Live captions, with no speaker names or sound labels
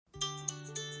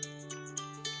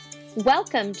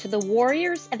Welcome to the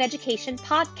Warriors of Education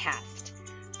podcast,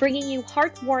 bringing you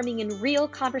heartwarming and real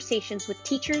conversations with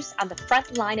teachers on the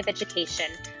front line of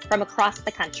education from across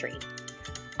the country.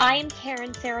 I am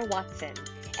Karen Sarah Watson,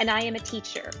 and I am a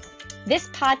teacher. This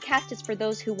podcast is for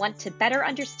those who want to better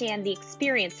understand the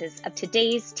experiences of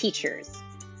today's teachers.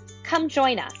 Come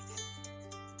join us.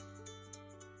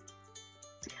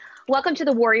 Welcome to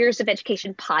the Warriors of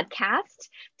Education podcast.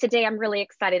 Today, I'm really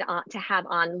excited to have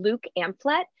on Luke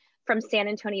Amphlett from San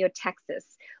Antonio, Texas.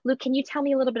 Luke, can you tell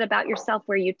me a little bit about yourself,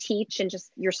 where you teach, and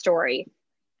just your story?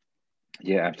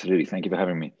 Yeah, absolutely. Thank you for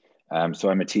having me. So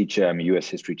I'm a teacher. I'm a US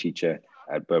history teacher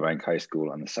at Burbank High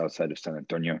School on the south side of San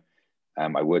Antonio.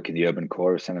 I work in the urban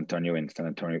core of San Antonio in San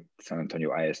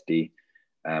Antonio ISD.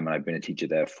 And I've been a teacher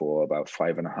there for about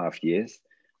 5.5 years.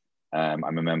 I'm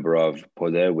a member of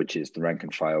PODER, which is the rank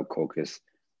and file caucus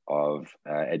of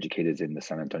educators in the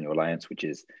San Antonio Alliance, which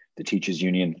is the teachers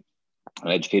union,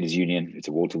 an educators union. It's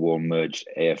a wall-to-wall merged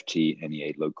AFT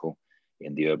NEA local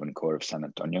in the urban core of San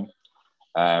Antonio.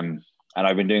 And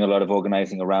I've been doing a lot of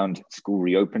organizing around school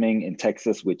reopening in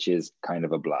Texas, which is kind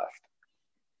of a blast.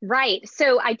 Right.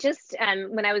 So I just,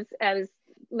 when I was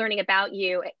learning about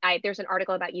you, there's an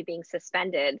article about you being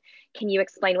suspended. Can you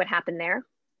explain what happened there?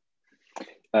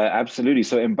 Absolutely.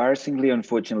 So embarrassingly,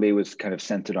 unfortunately, it was kind of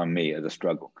centered on me as a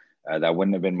struggle. That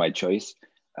wouldn't have been my choice.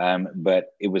 But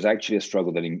it was actually a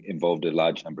struggle that involved a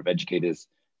large number of educators,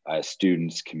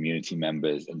 students, community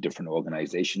members, and different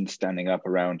organizations standing up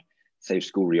around safe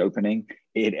school reopening.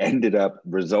 It ended up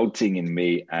resulting in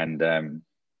me and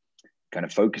kind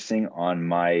of focusing on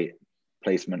my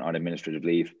placement on administrative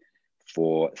leave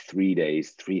for 3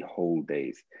 days, 3 whole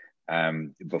days,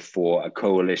 before a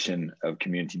coalition of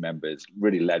community members,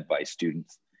 really led by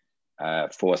students,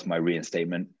 forced my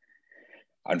reinstatement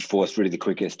and forced really the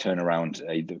quickest turnaround,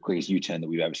 the quickest U-turn that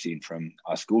we've ever seen from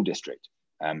our school district.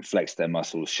 Flexed their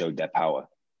muscles, showed their power.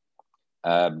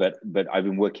 But I've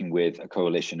been working with a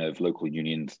coalition of local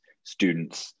unions,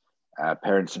 students,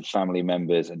 parents and family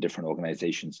members, and different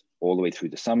organizations all the way through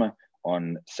the summer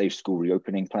on safe school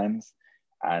reopening plans,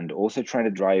 and also trying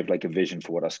to drive like a vision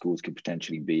for what our schools could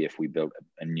potentially be if we built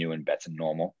a new and better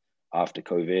normal after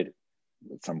COVID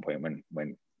at some point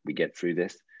when we get through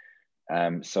this.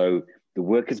 So the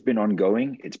work has been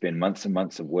ongoing. It's been months and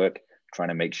months of work trying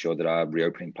to make sure that our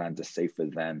reopening plans are safer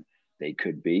than they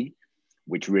could be,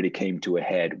 which really came to a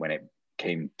head when it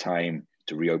came time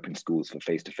to reopen schools for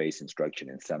face-to-face instruction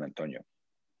in San Antonio.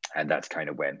 And that's kind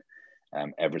of when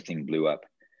everything blew up.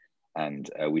 And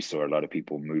we saw a lot of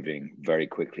people moving very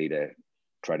quickly to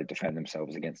try to defend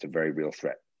themselves against a very real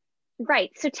threat.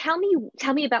 Right. So tell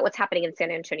me about what's happening in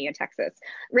San Antonio, Texas.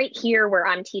 Right here where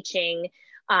I'm teaching,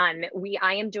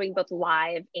 I am doing both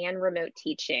live and remote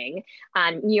teaching.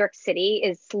 New York City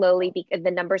is slowly, the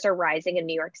numbers are rising in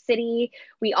New York City.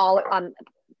 We all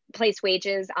place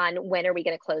wages on when are we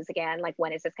going to close again? Like,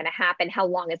 when is this going to happen? How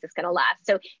long is this going to last?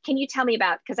 So can you tell me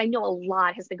about, because I know a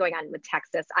lot has been going on with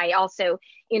Texas. I also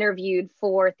interviewed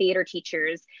 4 theater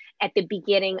teachers at the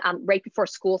beginning, right before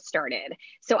school started.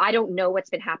 So I don't know what's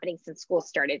been happening since school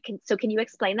started. Can you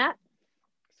explain that?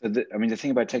 So the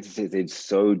thing about Texas is it's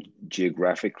so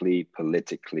geographically,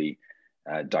 politically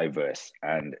diverse,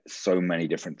 and so many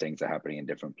different things are happening in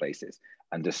different places.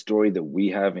 And the story that we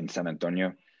have in San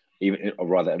Antonio, or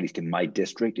rather, at least in my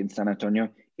district in San Antonio,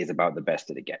 is about the best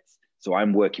that it gets. So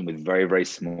I'm working with very, very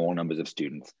small numbers of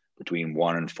students, between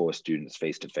 1 and 4 students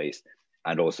face-to-face,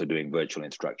 and also doing virtual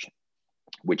instruction,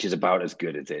 which is about as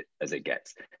good as it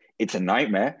gets. It's a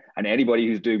nightmare, and anybody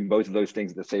who's doing both of those things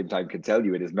at the same time can tell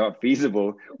you it is not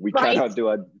feasible. We cannot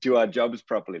do our jobs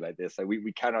properly like this. So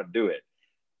we cannot do it,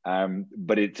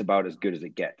 but it's about as good as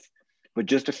it gets. But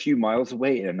just a few miles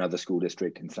away in another school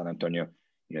district in San Antonio,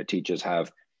 teachers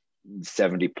have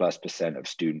 70+% of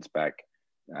students back,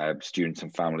 students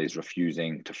and families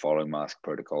refusing to follow mask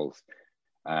protocols.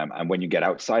 And when you get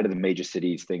outside of the major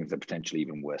cities, things are potentially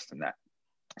even worse than that.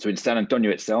 So in San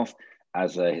Antonio itself,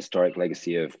 as a historic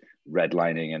legacy of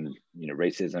redlining and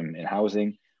racism in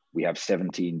housing, we have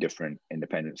 17 different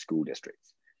independent school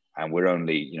districts. And we're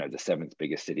only the 7th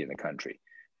biggest city in the country.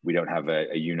 We don't have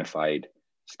a unified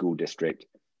school district.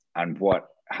 And what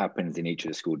happens in each of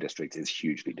the school districts is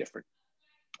hugely different.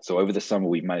 So over the summer,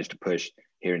 we've managed to push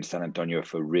here in San Antonio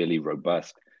for really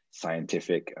robust,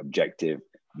 scientific, objective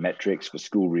metrics for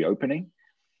school reopening.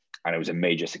 And it was a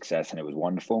major success, and it was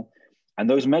wonderful. And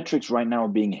those metrics right now are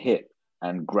being hit,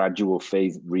 and gradual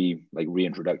phase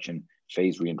reintroduction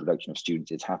of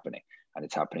students is happening, and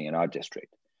it's happening in our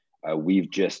district. We've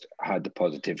just had the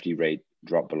positivity rate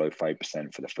drop below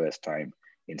 5% for the first time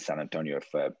in San Antonio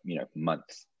for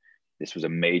months. This was a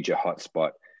major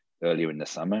hotspot earlier in the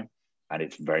summer, and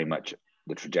it's very much,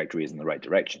 the trajectory is in the right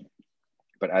direction.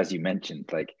 But as you mentioned,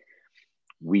 like,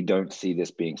 we don't see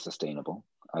this being sustainable.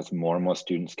 As more and more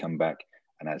students come back,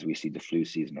 and as we see the flu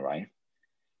season arrive,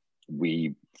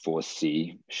 we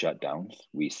foresee shutdowns.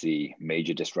 We see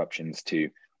major disruptions to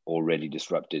already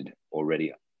disrupted,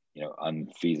 already, you know,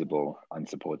 unfeasible,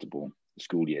 unsupportable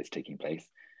school years taking place.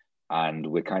 And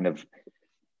we're kind of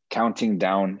counting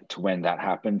down to when that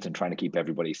happens and trying to keep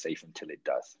everybody safe until it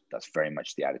does. That's very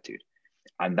much the attitude.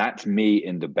 And that's me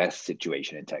in the best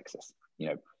situation in Texas. You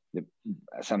know,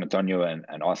 San Antonio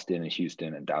and Austin and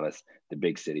Houston and Dallas, the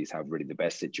big cities, have really the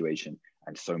best situation.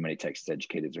 And so many Texas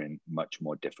educators are in much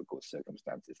more difficult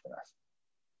circumstances than us.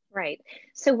 Right.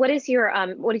 So what is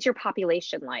your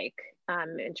population like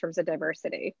in terms of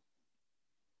diversity?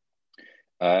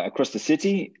 Across the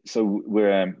city, so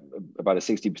we're about a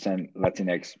 60%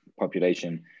 Latinx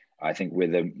population. I think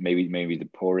we're maybe the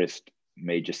poorest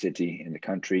major city in the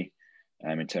country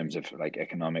in terms of like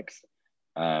economics.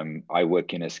 I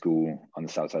work in a school on the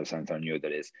south side of San Antonio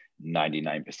that is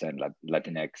 99%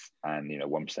 Latinx and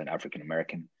 1% African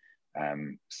American.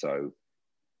 So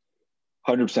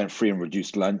 100% free and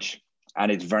reduced lunch,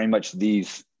 and it's very much the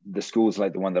schools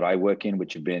like the one that I work in,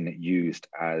 which have been used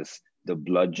as the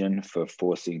bludgeon for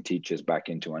forcing teachers back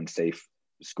into unsafe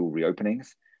school reopenings.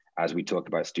 As we talk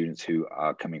about students who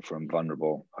are coming from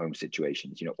vulnerable home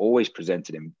situations, always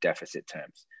presented in deficit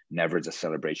terms, never as a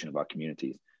celebration of our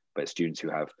communities, but students who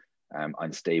have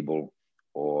unstable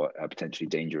or potentially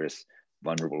dangerous,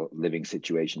 vulnerable living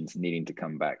situations needing to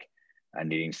come back and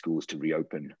needing schools to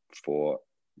reopen for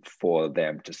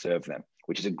them to serve them,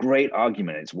 which is a great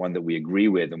argument. It's one that we agree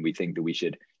with, and we think that we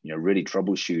should, really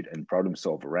troubleshoot and problem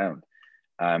solve around.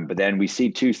 But then we see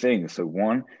two things. So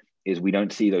one is we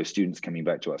don't see those students coming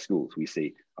back to our schools. We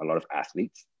see a lot of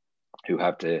athletes who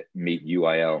have to meet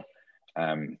UIL,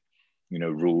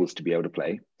 rules to be able to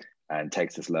play. And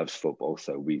Texas loves football,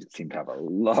 so we seem to have a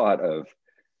lot of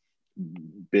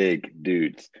big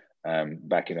dudes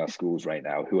back in our schools right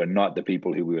now who are not the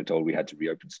people who we were told we had to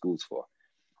reopen schools for.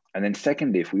 And then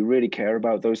secondly, if we really care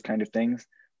about those kind of things,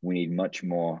 we need much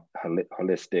more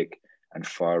holistic and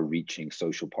far-reaching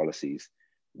social policies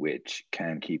which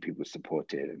can keep people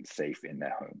supported and safe in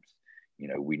their homes.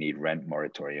 We need rent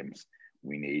moratoriums,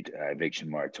 we need eviction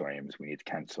moratoriums, we need to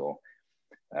cancel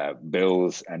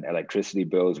bills and electricity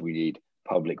bills, we need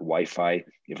public Wi-Fi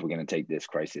if we're going to take this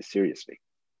crisis seriously.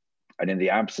 And in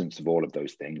the absence of all of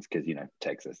those things, because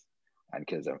Texas and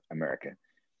because of America,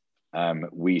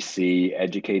 we see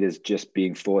educators just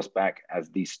being forced back as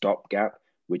the stopgap,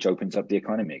 which opens up the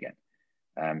economy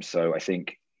again. So I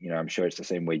think, I'm sure it's the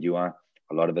same way you are.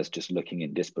 A lot of us just looking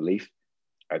in disbelief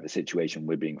at the situation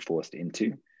we're being forced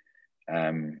into,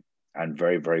 and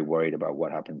very, very worried about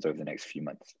what happens over the next few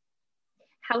months.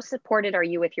 How supported are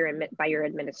you by your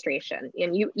administration?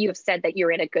 And you have said that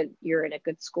you're in a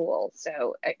good school.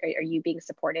 So are you being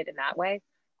supported in that way?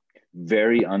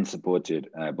 Very unsupported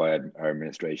by our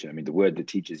administration. I mean, the word that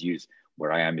teachers use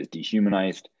where I am is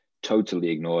dehumanized, totally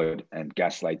ignored, and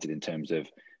gaslighted in terms of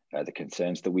the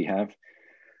concerns that we have.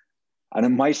 And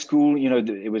in my school,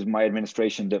 it was my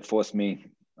administration that forced me,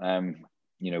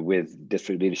 with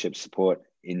district leadership support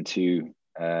into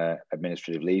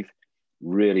administrative leave,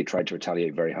 really tried to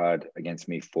retaliate very hard against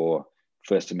me for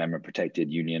First Amendment protected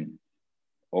union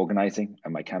organizing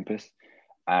at my campus.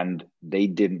 And they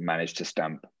didn't manage to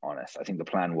stamp on us. I think the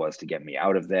plan was to get me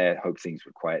out of there, hope things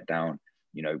would quiet down.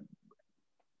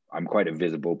 I'm quite a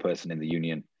visible person in the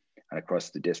union and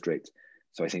across the district.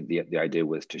 So I think the idea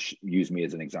was to use me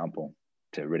as an example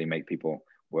to really make people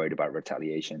worried about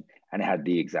retaliation. And it had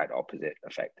the exact opposite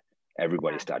effect.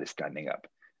 Everybody started standing up.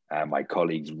 My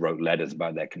colleagues wrote letters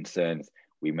about their concerns.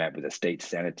 We met with a state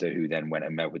senator who then went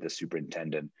and met with the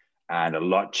superintendent. And a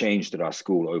lot changed at our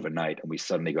school overnight, and we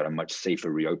suddenly got a much safer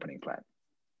reopening plan.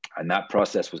 And that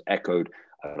process was echoed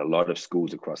at a lot of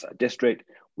schools across our district.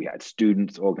 We had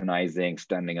students organizing,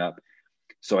 standing up.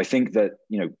 So I think that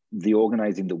the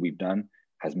organizing that we've done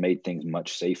has made things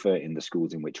much safer in the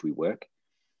schools in which we work.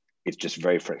 It's just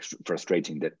very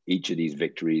frustrating that each of these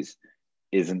victories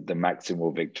isn't the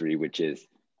maximal victory, which is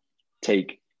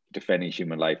take defending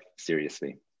human life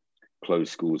seriously, close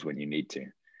schools when you need to.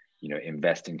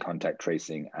 Invest in contact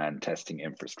tracing and testing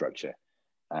infrastructure,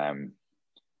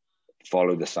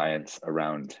 follow the science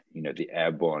around, the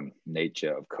airborne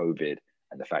nature of COVID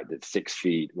and the fact that 6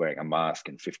 feet wearing a mask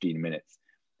in 15 minutes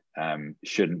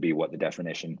shouldn't be what the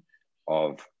definition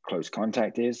of close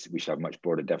contact is. We should have much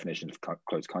broader definitions of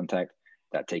close contact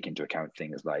that take into account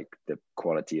things like the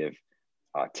quality of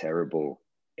our terrible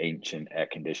ancient air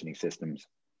conditioning systems.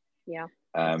 Yeah.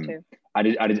 Us too. And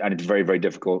it's very, very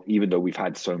difficult, even though we've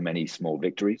had so many small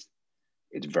victories.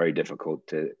 It's very difficult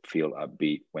to feel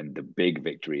upbeat when the big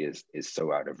victory is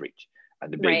so out of reach.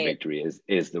 And the big Right. victory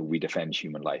is that we defend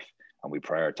human life and we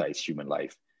prioritize human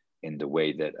life in the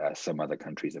way that some other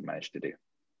countries have managed to do.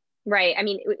 Right. I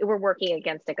mean, we're working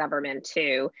against a government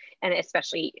too, and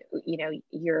especially, you know,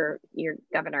 your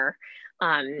governor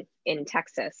in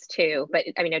Texas too. But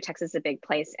I mean, Texas is a big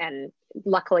place, and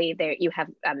luckily there you have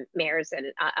mayors and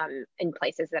in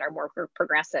places that are more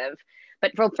progressive.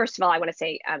 But first of all, I want to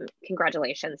say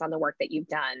congratulations on the work that you've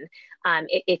done.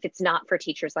 If it's not for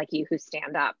teachers like you who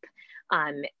stand up,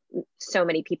 um, so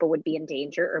many people would be in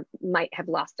danger or might have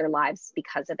lost their lives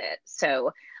because of it.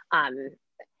 So.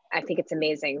 I think it's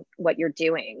amazing what you're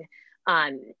doing.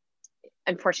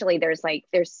 Unfortunately,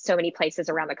 there's so many places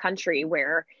around the country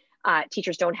where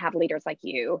teachers don't have leaders like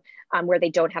you, where they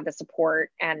don't have the support,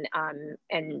 and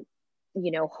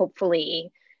you know,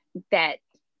 hopefully that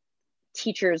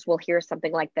teachers will hear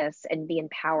something like this and be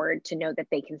empowered to know that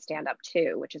they can stand up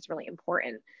too, which is really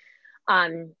important.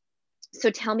 So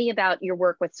tell me about your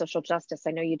work with social justice.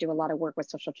 I know you do a lot of work with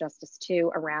social justice too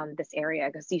around this area,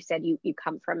 because you said you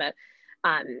come from a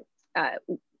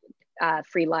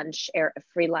free lunch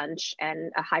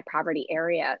and a high poverty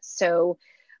area. So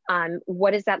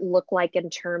what does that look like in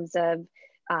terms of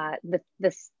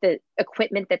the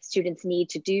equipment that students need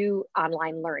to do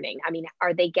online learning? I mean,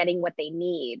 are they getting what they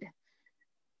need?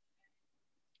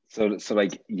 So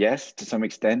like, yes, to some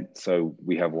extent. So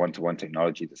we have one-to-one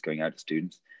technology that's going out to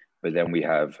students, but then we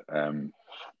have,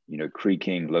 you know,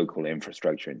 creaking local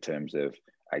infrastructure in terms of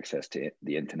access to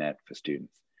the internet for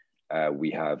students.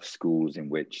 We have schools in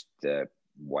which the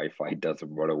Wi-Fi doesn't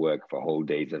want to work for whole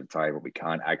days at a time, and we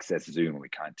can't access Zoom, and we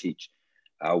can't teach.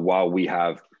 While we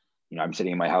have, you know, I'm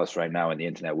sitting in my house right now and the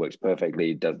internet works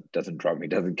perfectly, doesn't drop me,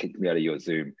 doesn't kick me out of your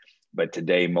Zoom. But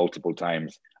today, multiple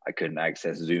times, I couldn't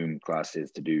access Zoom classes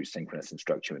to do synchronous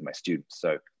instruction with my students.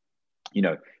 So, you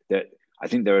know, I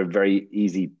think there are very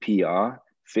easy PR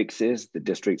fixes the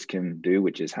districts can do,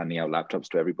 which is handing out laptops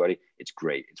to everybody. It's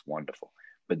great, it's wonderful.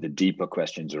 But the deeper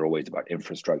questions are always about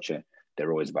infrastructure.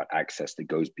 They're always about access that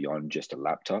goes beyond just a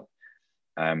laptop.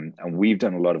 And we've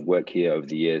done a lot of work here over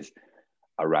the years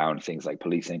around things like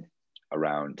policing,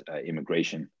 around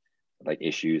immigration, like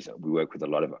issues. We work with a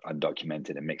lot of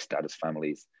undocumented and mixed status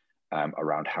families,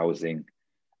 around housing,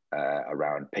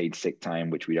 around paid sick time,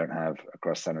 which we don't have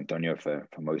across San Antonio for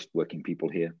most working people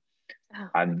here. Oh,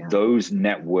 and those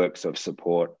networks of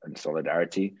support and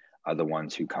solidarity are the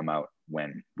ones who come out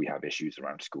when we have issues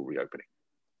around school reopening.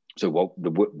 So what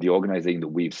the organizing that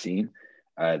we've seen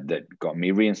that got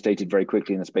me reinstated very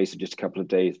quickly in the space of just a couple of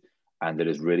days, and that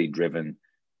has really driven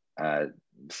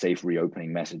safe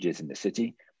reopening messages in the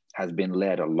city, has been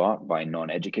led a lot by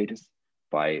non-educators,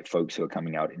 by folks who are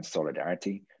coming out in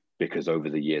solidarity, because over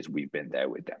the years we've been there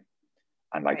with them.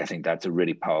 And like, I think that's a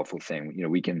really powerful thing. You know,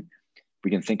 we can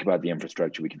think about the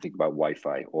infrastructure, we can think about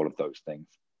Wi-Fi, all of those things.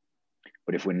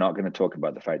 But if we're not going to talk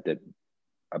about the fact that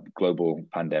a global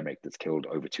pandemic that's killed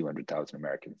over 200,000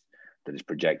 Americans, that is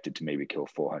projected to maybe kill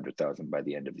 400,000 by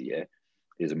the end of the year,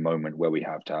 is a moment where we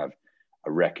have to have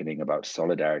a reckoning about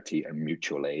solidarity and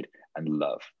mutual aid and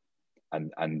love,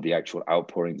 and the actual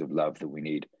outpourings of love that we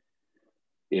need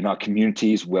in our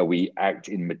communities, where we act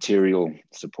in material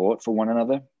support for one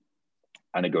another.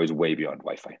 And it goes way beyond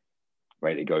Wi-Fi,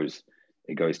 right? It goes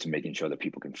to making sure that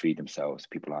people can feed themselves,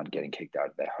 people aren't getting kicked out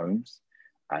of their homes,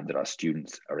 and that our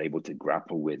students are able to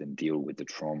grapple with and deal with the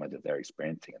trauma that they're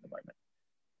experiencing at the moment.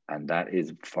 And that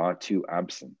is far too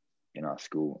absent in our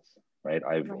schools, right?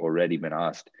 I've already been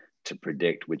asked to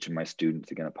predict which of my students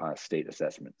are going to pass state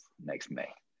assessments next May.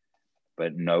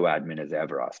 But no admin has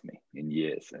ever asked me in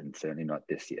years, and certainly not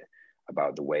this year,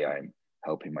 about the way I'm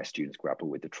helping my students grapple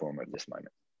with the trauma of this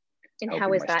moment. And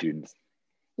how is that?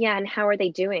 Yeah, and how are they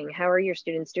doing? How are your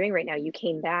students doing right now? You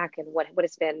came back, and what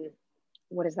has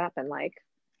that been like?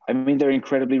 I mean, they're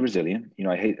incredibly resilient. You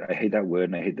know, I hate that word,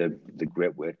 and I hate the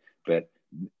grit word, but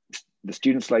the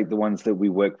students, like the ones that we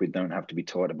work with, don't have to be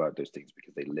taught about those things,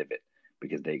 because they live it,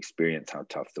 because they experience how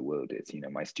tough the world is. You know,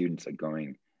 my students are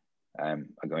going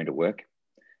to work,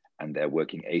 and they're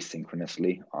working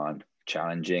asynchronously on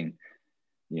challenging,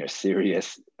 you know,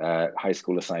 serious high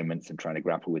school assignments, and trying to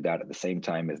grapple with that at the same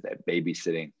time as they're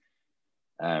babysitting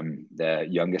their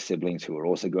younger siblings who are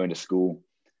also going to school,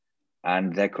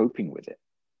 and they're coping with it.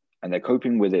 And they're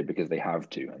coping with it because they have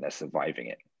to, and they're surviving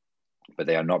it. But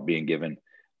they are not being given,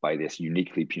 by this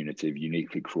uniquely punitive,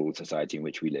 uniquely cruel society in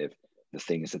which we live, the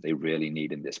things that they really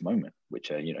need in this moment, which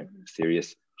are, you know,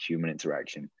 serious human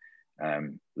interaction.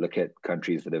 Look at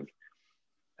countries that have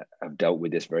have dealt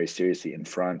with this very seriously. In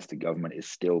France, the government is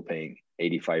still paying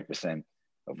 85%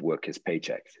 of workers'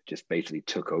 paychecks, just basically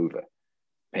took over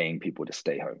paying people to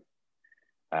stay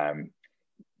home.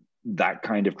 That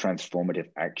kind of transformative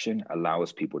action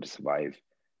allows people to survive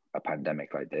a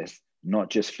pandemic like this,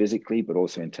 not just physically, but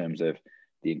also in terms of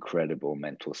the incredible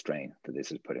mental strain that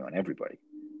this is putting on everybody.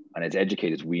 And as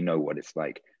educators, we know what it's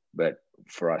like. But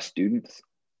for our students,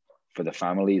 for the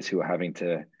families who are having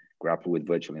to grapple with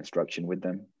virtual instruction with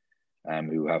them,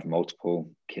 who have multiple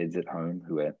kids at home,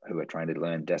 who are trying to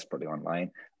learn desperately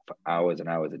online for hours and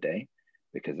hours a day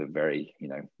because of very,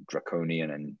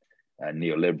 draconian and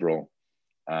neoliberal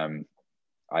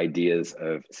ideas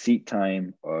of seat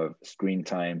time, of screen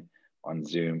time on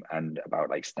Zoom, and about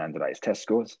like standardized test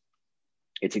scores.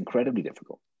 It's incredibly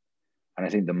difficult. And I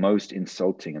think the most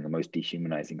insulting and the most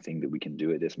dehumanizing thing that we can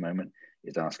do at this moment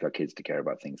is ask our kids to care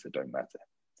about things that don't matter.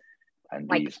 And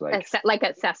these like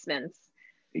assessments.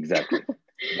 Exactly.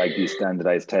 Like these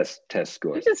standardized test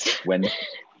scores. When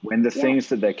the things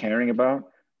that they're caring about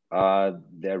are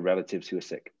their relatives who are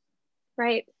sick.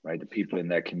 Right. The people in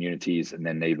their communities and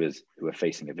their neighbors who are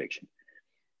facing eviction.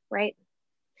 Right.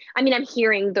 I mean, I'm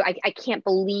hearing, I can't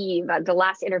believe the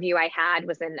last interview I had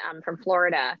was from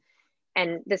Florida.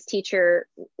 And this teacher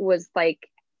was like,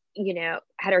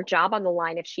 had her job on the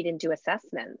line if she didn't do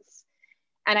assessments.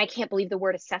 And I can't believe the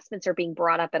word assessments are being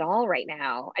brought up at all right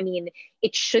now. I mean,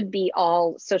 it should be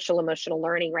all social emotional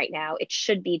learning right now. It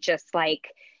should be just like,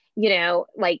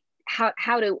 like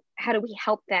how do we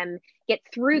help them get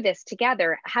through this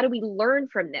together? How do we learn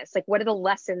from this? Like, what are the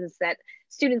lessons that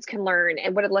students can learn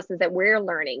and what are the lessons that we're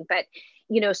learning? But,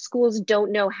 schools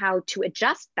don't know how to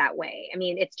adjust that way. I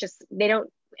mean, it's just, they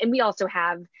don't, and we also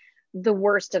have the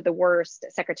worst of the worst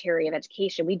Secretary of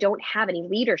Education. We don't have any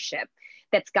leadership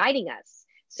that's guiding us.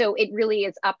 So it really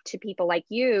is up to people like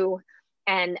you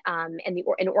and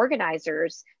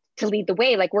organizers to lead the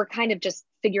way. Like, we're kind of just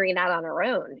figuring it out on our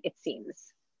own, it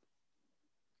seems.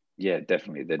 Yeah,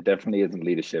 definitely. There definitely isn't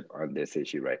leadership on this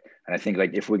issue, right? And I think,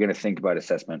 like, if we're going to think about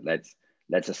assessment,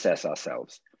 let's assess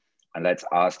ourselves and let's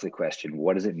ask the question: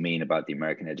 what does it mean about the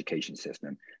American education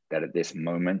system that at this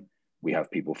moment we have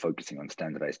people focusing on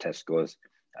standardized test scores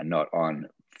and not on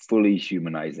fully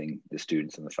humanizing the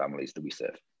students and the families that we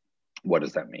serve? What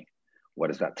does that mean? What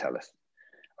does that tell us?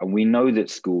 And we know that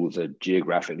schools are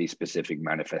geographically specific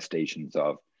manifestations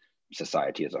of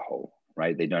society as a whole,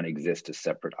 right? They don't exist as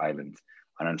separate islands.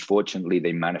 And unfortunately,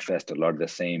 they manifest a lot of the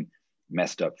same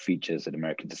messed up features that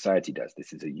American society does.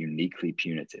 This is a uniquely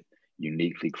punitive,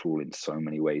 uniquely cruel in so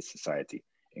many ways society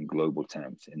in global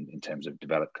terms, in terms of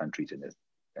developed countries in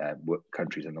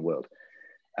countries in the world.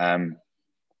 And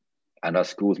our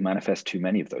schools manifest too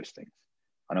many of those things.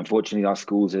 And unfortunately, our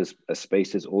schools as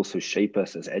spaces also shape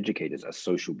us as educators, as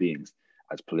social beings,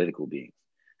 as political beings,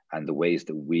 and the ways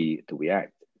that we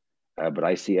act. But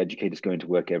I see educators going to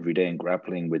work every day and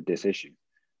grappling with this issue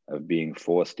of being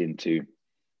forced into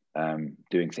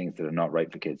doing things that are not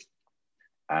right for kids.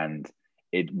 And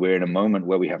we're in a moment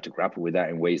where we have to grapple with that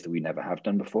in ways that we never have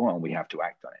done before, and we have to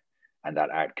act on it. And that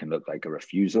act can look like a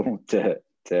refusal to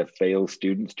fail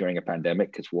students during a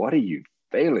pandemic, because what are you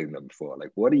failing them for?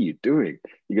 Like, what are you doing?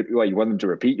 You want them to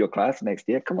repeat your class next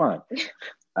year? Come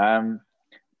on.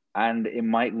 And it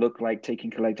might look like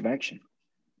taking collective action.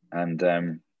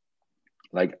 And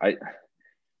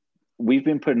we've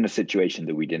been put in a situation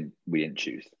that we didn't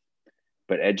choose.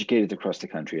 But educators across the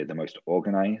country are the most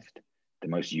organized, the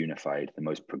most unified, the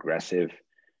most progressive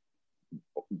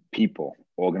people,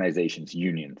 organizations,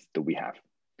 unions that we have.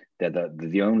 They're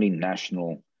the only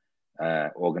national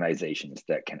organizations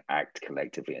that can act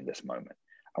collectively in this moment.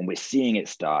 And we're seeing it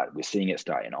start. We're seeing it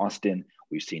start in Austin.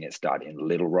 We've seen it start in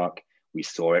Little Rock. We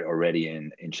saw it already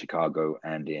in Chicago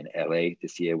and in LA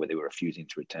this year, where they were refusing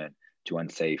to return to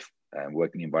unsafe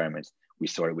working environments. We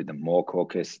saw it with the Moore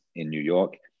Caucus in New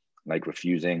York, like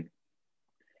refusing.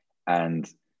 And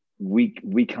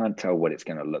we can't tell what it's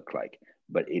going to look like,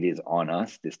 but it is on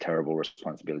us, this terrible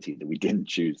responsibility that we didn't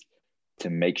choose, to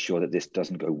make sure that this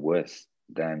doesn't go worse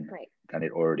than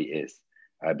it already is.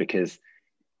 Because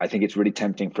I think it's really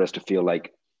tempting for us to feel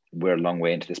like we're a long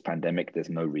way into this pandemic. There's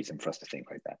no reason for us to think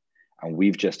like that. And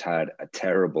we've just had a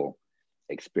terrible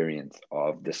experience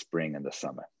of the spring and the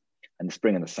summer. And the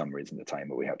spring and the summer isn't the time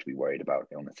where we have to be worried about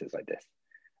illnesses like this.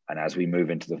 And as we move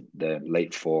into the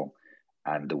late fall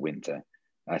and the winter,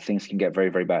 things can get very,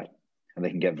 very bad. And they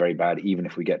can get very bad even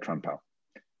if we get Trump out.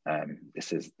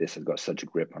 This has got such a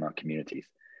grip on our communities.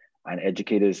 And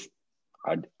educators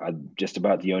are just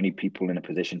about the only people in a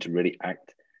position to really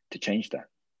act to change that.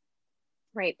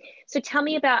 Right. So tell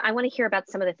me about, I want to hear about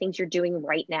some of the things you're doing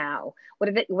right now. What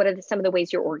are some of the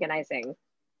ways you're organizing?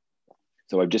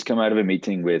 So I've just come out of a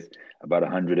meeting with about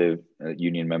 100 of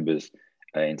union members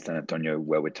in San Antonio,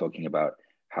 where we're talking about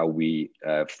how we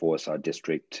force our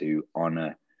district to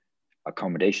honor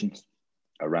accommodations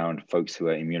around folks who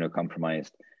are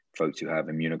immunocompromised, folks who have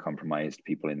immunocompromised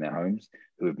people in their homes,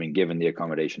 who have been given the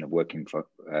accommodation of working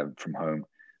from home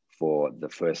for the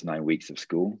first 9 weeks of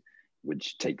school,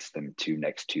 which takes them to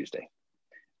next Tuesday.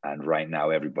 And right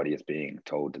now, everybody is being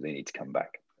told that they need to come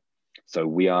back. So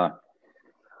we are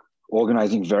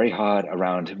organizing very hard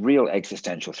around real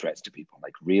existential threats to people,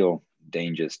 like real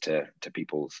dangers to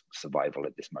people's survival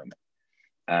at this moment.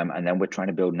 And then we're trying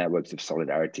to build networks of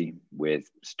solidarity with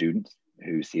students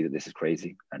who see that this is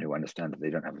crazy and who understand that they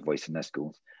don't have a voice in their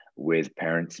schools, with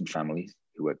parents and families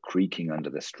who are creaking under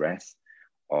the stress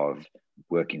of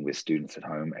working with students at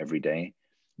home every day,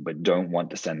 but don't want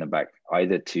to send them back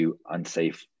either to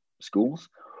unsafe schools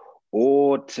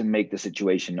or to make the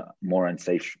situation more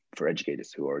unsafe for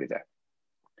educators who are already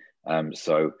there.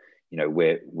 So, you know,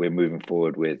 we're moving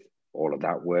forward with all of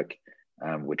that work.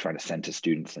 We're trying to center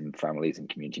students and families and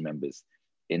community members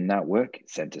in that work,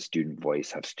 center student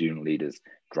voice, have student leaders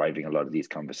driving a lot of these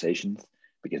conversations,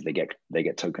 because they get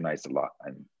tokenized a lot,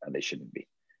 and they shouldn't be.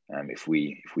 If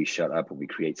we shut up and we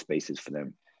create spaces for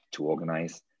them to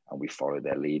organize and we follow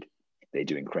their lead, they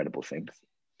do incredible things.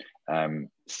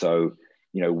 So,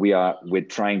 you know, we're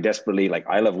trying desperately. Like,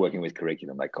 I love working with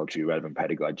curriculum, like culturally relevant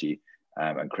pedagogy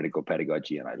and critical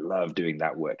pedagogy, and I love doing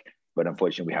that work. But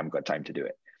unfortunately, we haven't got time to do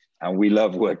it. And we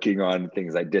love working on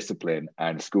things like discipline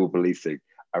and school policing.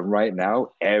 And right now,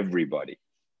 everybody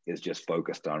is just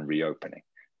focused on reopening,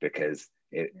 because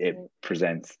it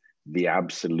presents the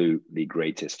absolutely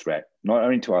greatest threat, not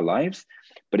only to our lives,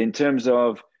 but in terms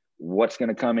of what's going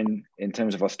to come in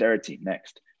terms of austerity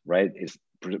next, right? It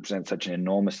presents such an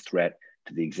enormous threat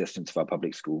to the existence of our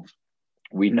public schools.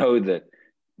 We know that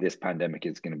this pandemic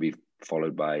is going to be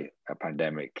followed by a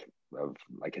pandemic of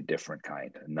like a different kind,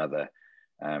 another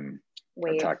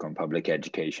attack on public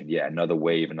education. Yeah, another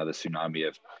wave, another tsunami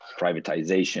of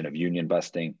privatization, of union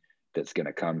busting that's going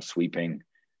to come sweeping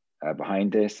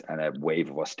behind this, and a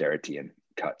wave of austerity and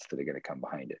cuts that are going to come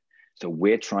behind it. So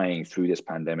we're trying through this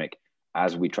pandemic,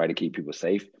 as we try to keep people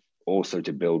safe, also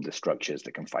to build the structures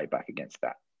that can fight back against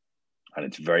that. And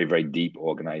it's very, very deep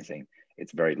organizing.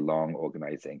 It's very long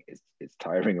organizing. It's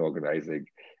tiring organizing.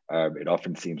 It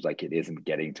often seems like it isn't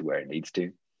getting to where it needs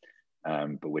to.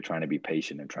 But we're trying to be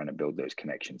patient and trying to build those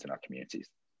connections in our communities.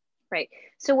 Right.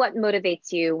 So what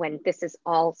motivates you when this is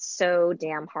all so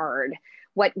damn hard?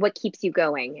 What keeps you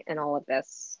going in all of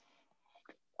this?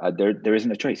 There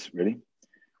isn't a choice, really.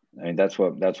 I mean, that's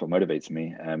what motivates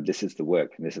me. This is the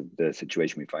work, and this is the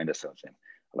situation we find ourselves in.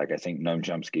 Like, I think Noam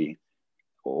Chomsky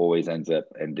always ends up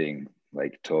ending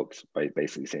like talks by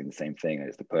basically saying the same thing, and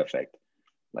it's the perfect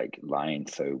like line.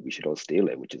 So we should all steal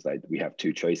it, which is like, we have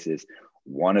two choices.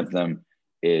 One of them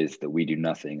is that we do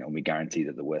nothing and we guarantee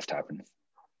that the worst happens.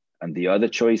 And the other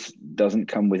choice doesn't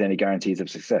come with any guarantees of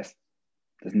success.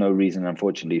 There's no reason,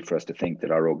 unfortunately, for us to think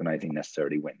that our organizing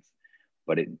necessarily wins,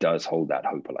 but it does hold that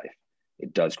hope alive.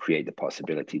 It does create the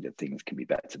possibility that things can be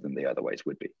better than they otherwise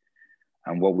would be.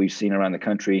 And what we've seen around the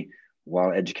country,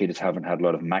 while educators haven't had a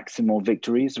lot of maximal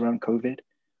victories around COVID,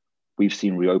 we've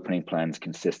seen reopening plans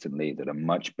consistently that are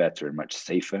much better and much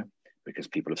safer because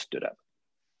people have stood up.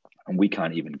 And we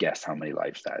can't even guess how many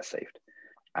lives that has saved.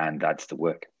 And that's the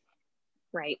work.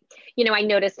 Right. You know, I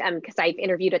noticed because I've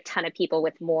interviewed a ton of people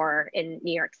with MORE in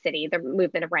New York City, the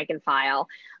movement of rank and file.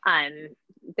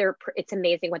 It's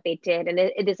amazing what they did. And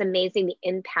it is amazing the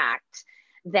impact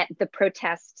that the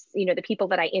protests, you know, the people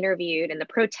that I interviewed and the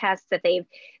protests that they've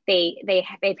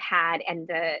had, and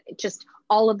just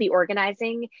all of the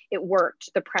organizing, it worked.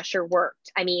 The pressure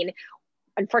worked. I mean,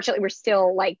 unfortunately, we're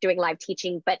still like doing live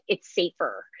teaching, but it's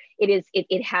safer.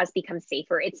 It has become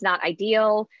safer. It's not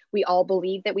ideal. We all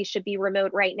believe that we should be remote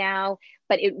right now,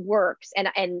 but it works.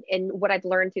 And what I've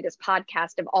learned through this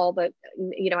podcast of all the,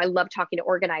 you know, I love talking to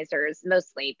organizers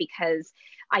mostly because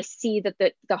I see that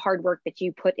the hard work that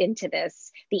you put into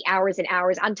this, the hours and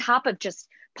hours on top of just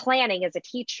planning as a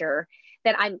teacher,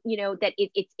 that I'm, you know, that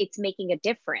it's making a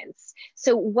difference.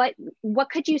 So what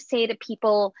could you say to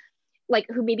people like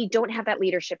who maybe don't have that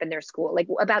leadership in their school, like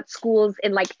about schools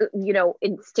in like, you know,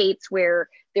 in states where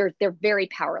they're very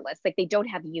powerless, like they don't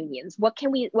have unions? What can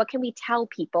we tell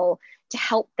people to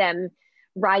help them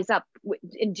rise up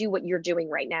and do what you're doing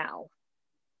right now?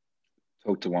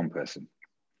 Talk to one person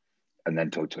and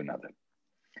then talk to another,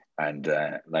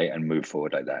 and move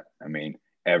forward like that. I mean,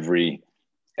 every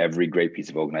great piece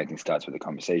of organizing starts with a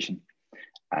conversation,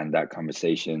 and that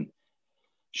conversation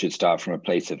should start from a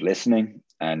place of listening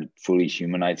and fully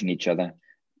humanizing each other,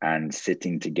 and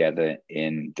sitting together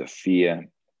in the fear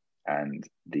and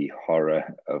the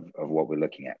horror of what we're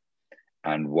looking at.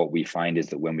 And what we find is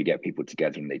that when we get people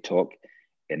together and they talk,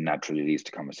 it naturally leads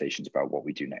to conversations about what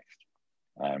we do next.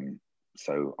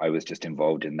 So I was just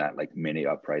involved in that like mini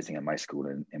uprising at my school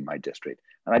in my district,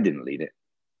 and I didn't lead it.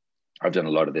 I've done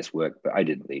a lot of this work, but I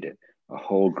didn't lead it. A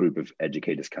whole group of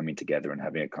educators coming together and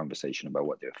having a conversation about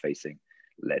what they were facing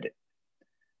led it.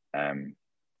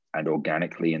 And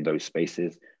organically in those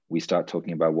spaces, we start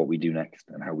talking about what we do next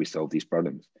and how we solve these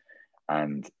problems.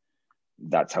 And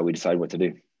that's how we decide what to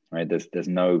do, right? There's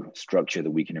no structure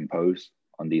that we can impose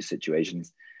on these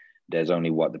situations. There's only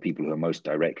what the people who are most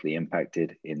directly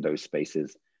impacted in those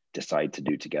spaces decide to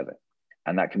do together.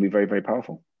 And that can be very, very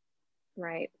powerful.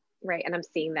 Right. And I'm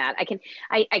seeing that.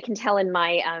 I can tell in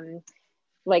my,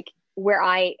 like where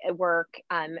I work,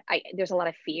 there's a lot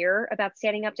of fear about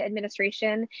standing up to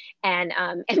administration. And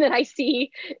then I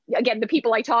see, again, the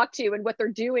people I talk to and what they're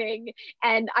doing.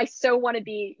 And I so want to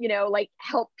be, like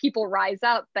help people rise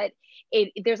up. But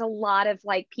there's a lot of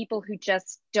like people who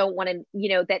just don't want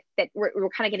to, that we're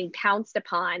kind of getting pounced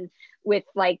upon with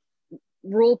like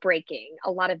rule breaking,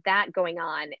 a lot of that going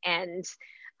on. And,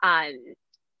 I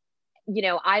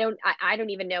don't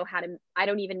even know I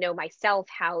don't even know myself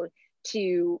how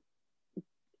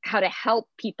to help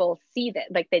people see that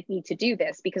like they need to do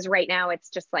this, because right now it's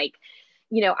just like,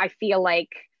 I feel like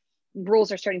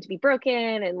rules are starting to be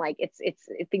broken, and like it's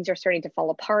things are starting to fall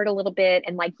apart a little bit,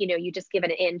 and like, you just give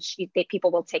it an inch,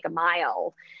 people will take a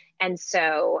mile. And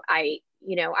so I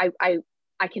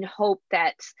can hope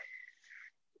that,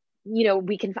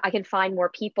 I can find more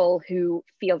people who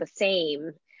feel the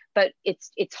same. But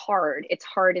it's hard. It's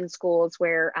hard in schools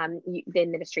where the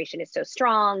administration is so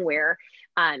strong, where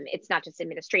it's not just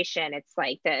administration, it's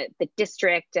like the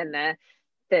district and the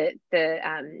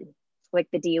like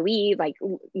the DOE, like,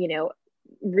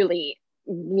 really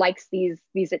likes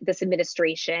this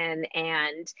administration,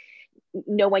 and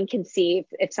no one can see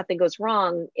if something goes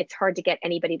wrong. It's hard to get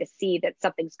anybody to see that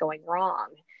something's going wrong.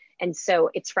 And so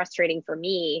it's frustrating for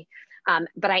me.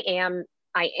 But I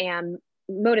am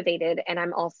motivated, and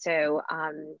I'm also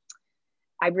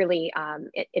I really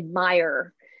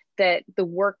admire the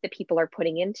work that people are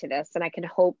putting into this, and I can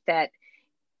hope that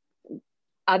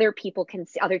other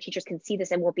teachers can see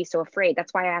this and won't be so afraid.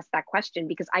 That's why I asked that question,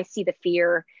 because I see the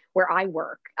fear where I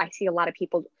work. I see a lot of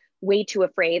people way too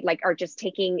afraid, like are just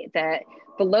taking the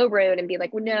low road and be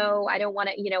like, well, no, I don't want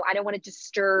to, I don't want to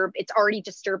disturb. It's already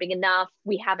disturbing enough.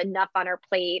 We have enough on our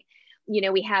plate.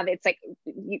 It's like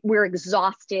we're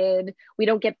exhausted. We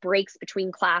don't get breaks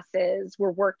between classes.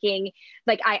 We're working.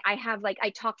 Like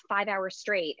I talk 5 hours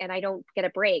straight and I don't get a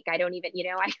break. I don't even,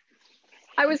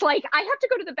 I was like, I have to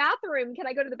go to the bathroom. Can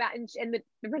I go to the bathroom? And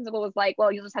the principal was like,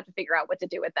 well, you'll just have to figure out what to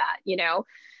do with that,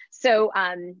 So,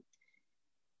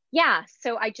 yeah.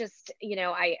 So I just,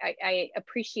 I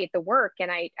appreciate the work,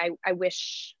 and I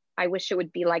wish it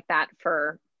would be like that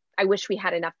I wish we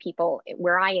had enough people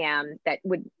where I am that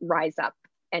would rise up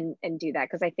and do that,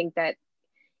 because I think that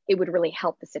it would really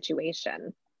help the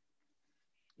situation.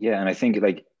 Yeah, and I think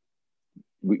like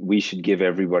we should give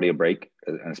everybody a break,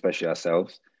 and especially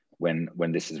ourselves,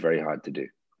 when this is very hard to do,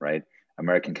 right?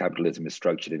 American capitalism is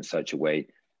structured in such a way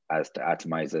as to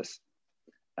atomize us,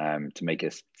 to make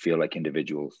us feel like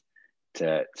individuals,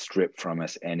 to strip from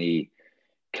us any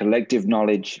collective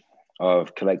knowledge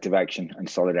of collective action and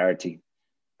solidarity.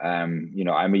 I'm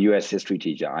a US history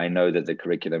teacher. I know that the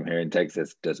curriculum here in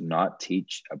Texas does not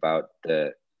teach about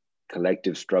the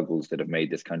collective struggles that have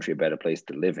made this country a better place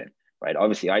to live in, right?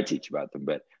 Obviously, I teach about them,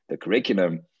 but the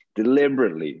curriculum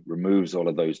deliberately removes all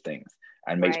of those things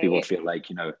and makes people feel like,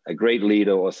 a great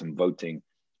leader or some voting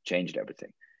changed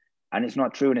everything. And it's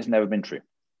not true, and it's never been true.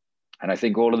 And I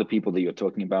think all of the people that you're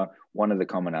talking about, one of the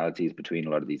commonalities between a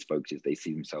lot of these folks is they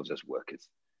see themselves as workers,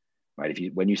 right?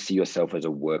 When you see yourself as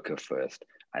a worker first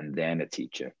and then a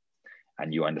teacher,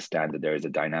 and you understand that there is a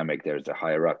dynamic, there is a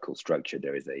hierarchical structure,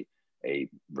 there is a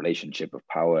relationship of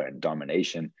power and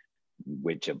domination,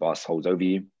 which a boss holds over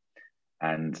you.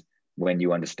 And when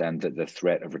you understand that the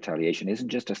threat of retaliation isn't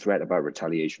just a threat about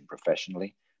retaliation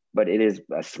professionally, but it is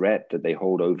a threat that they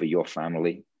hold over your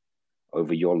family,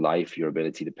 over your life, your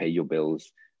ability to pay your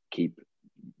bills, keep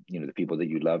the people that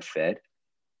you love fed.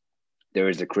 There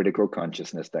is a critical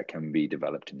consciousness that can be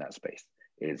developed in that space.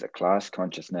 It is a class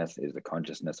consciousness, it is a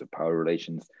consciousness of power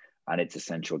relations, and it's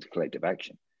essential to collective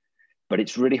action. But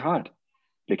it's really hard,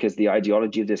 because the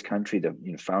ideology of this country, the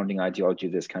founding ideology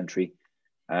of this country,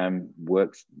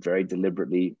 works very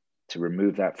deliberately to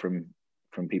remove that from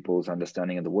people's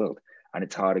understanding of the world. And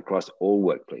it's hard across all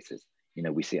workplaces.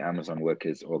 We see Amazon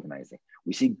workers organizing.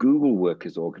 We see Google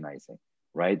workers organizing.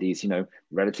 right? These,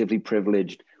 relatively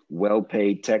privileged,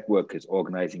 well-paid tech workers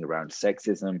organizing around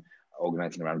sexism,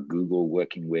 organizing around Google,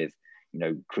 working with,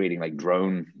 creating like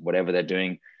drone, whatever they're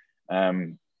doing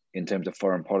in terms of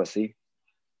foreign policy.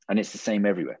 And it's the same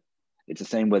everywhere. It's the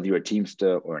same whether you're a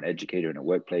Teamster or an educator in a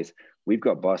workplace. We've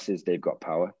got bosses, they've got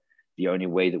power. The only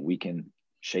way that we can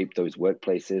shape those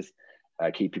workplaces,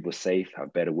 keep people safe,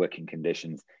 have better working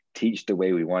conditions, teach the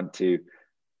way we want to,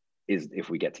 is if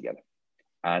we get together.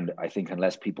 And I think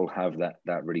unless people have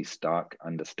that really stark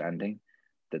understanding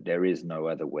that there is no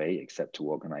other way except to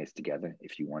organize together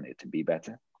if you want it to be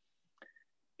better,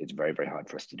 it's very, very hard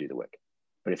for us to do the work.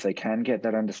 But if they can get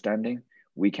that understanding,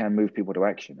 we can move people to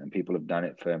action. And people have done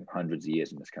it for hundreds of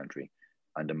years in this country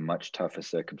under much tougher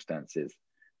circumstances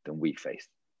than we face,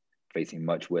 facing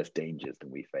much worse dangers than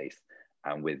we face,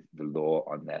 and with the law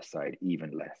on their side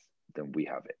even less than we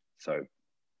have it. So,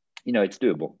 it's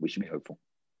doable. We should be hopeful.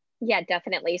 Yeah,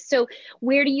 definitely. So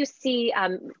where do you see,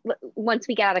 once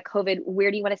we get out of COVID, where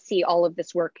do you want to see all of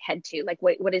this work head to? Like,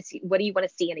 what do you want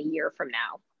to see in a year from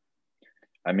now?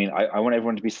 I mean, I want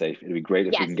everyone to be safe. It'd be great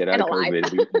if we can get out of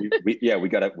COVID.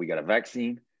 We got a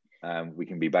vaccine. We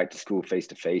can be back to school face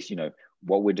to face.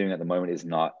 What we're doing at the moment is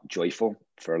not joyful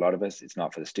for a lot of us. It's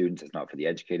not for the students. It's not for the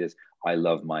educators. I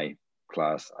love my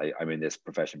class. I'm in this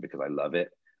profession because I love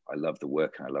it. I love the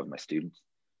work and I love my students.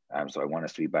 So I want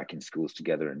us to be back in schools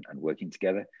together and working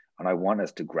together. And I want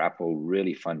us to grapple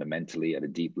really fundamentally at a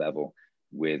deep level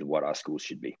with what our schools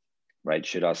should be, right?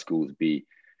 Should our schools be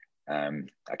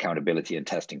accountability and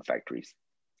testing factories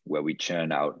where we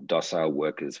churn out docile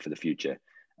workers for the future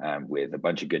with a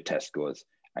bunch of good test scores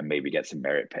and maybe get some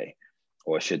merit pay?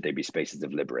 Or should they be spaces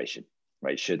of liberation,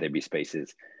 right? Should they be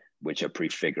spaces which are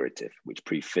prefigurative, which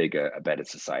prefigure a better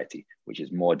society, which is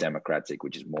more democratic,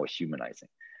 which is more humanizing?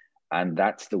 And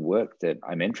that's the work that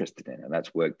I'm interested in. And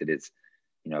that's work that is,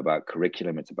 about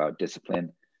curriculum. It's about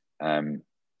discipline.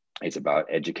 It's about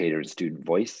educator and student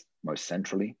voice most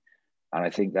centrally. And I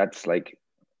think that's like,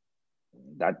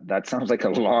 that sounds like a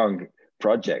long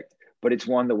project, but it's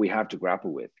one that we have to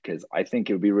grapple with, because I think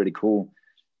it would be really cool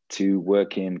to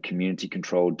work in community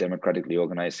controlled, democratically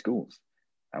organized schools.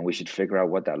 And we should figure out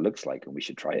what that looks like, and we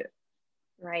should try it.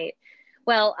 Right.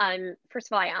 Well,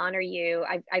 first of all, I honor you.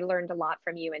 I learned a lot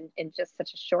from you in just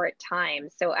such a short time.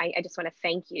 So I just want to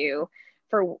thank you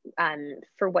for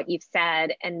what you've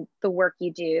said, and the work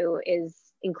you do is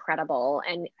incredible,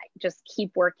 and just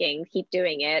keep working, keep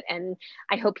doing it. And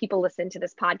I hope people listen to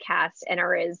this podcast and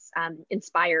are as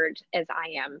inspired as I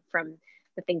am from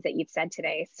the things that you've said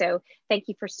today. So thank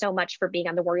you so much for being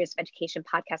on the Warriors of Education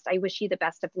podcast. I wish you the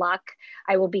best of luck.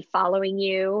 I will be following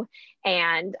you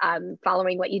and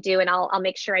following what you do. And I'll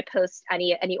make sure I post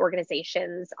any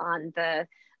organizations on the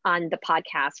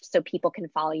podcast so people can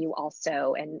follow you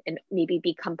also, and maybe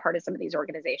become part of some of these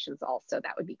organizations also.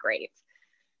 That would be great.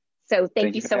 So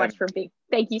thank you so much for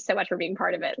being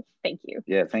part of it. Thank you.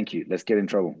 Yeah, thank you. Let's get in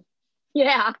trouble.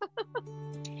 Yeah.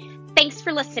 Thanks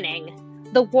for listening.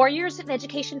 The Warriors of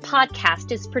Education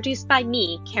podcast is produced by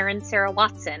me, Karen Sarah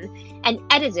Watson, and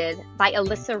edited by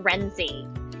Alyssa Renzi.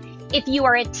 If you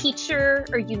are a teacher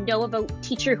or you know of a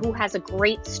teacher who has a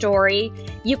great story,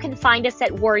 you can find us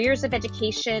at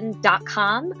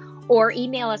warriorsofeducation.com or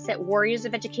email us at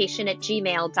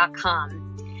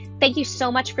warriorsofeducation@gmail.com. Thank you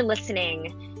so much for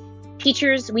listening.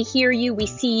 Teachers, we hear you, we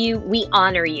see you, we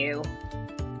honor you.